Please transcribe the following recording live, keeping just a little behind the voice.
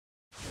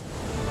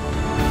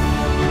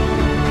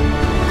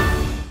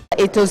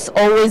It has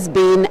always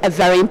been a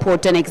very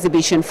important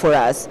exhibition for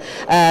us.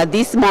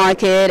 This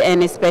market,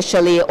 and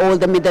especially all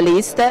the Middle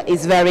East,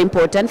 is very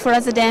important for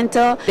us at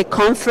Dental. The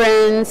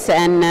conference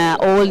and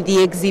all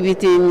the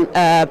exhibiting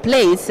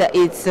place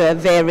is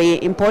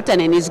very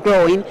important and is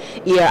growing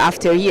year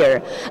after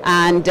year.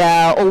 And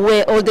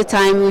all the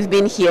time we've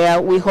been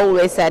here, we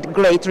always had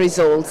great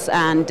results,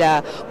 and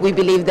we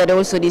believe that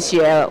also this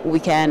year we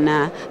can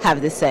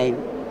have the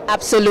same.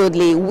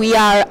 Absolutely. We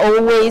are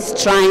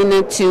always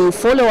trying to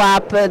follow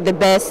up the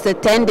best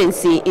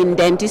tendency in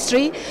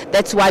dentistry.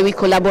 That's why we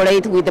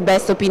collaborate with the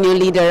best opinion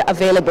leader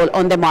available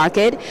on the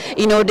market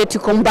in order to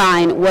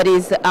combine what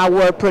is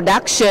our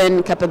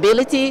production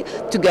capability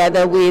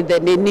together with the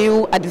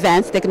new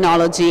advanced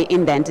technology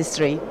in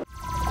dentistry.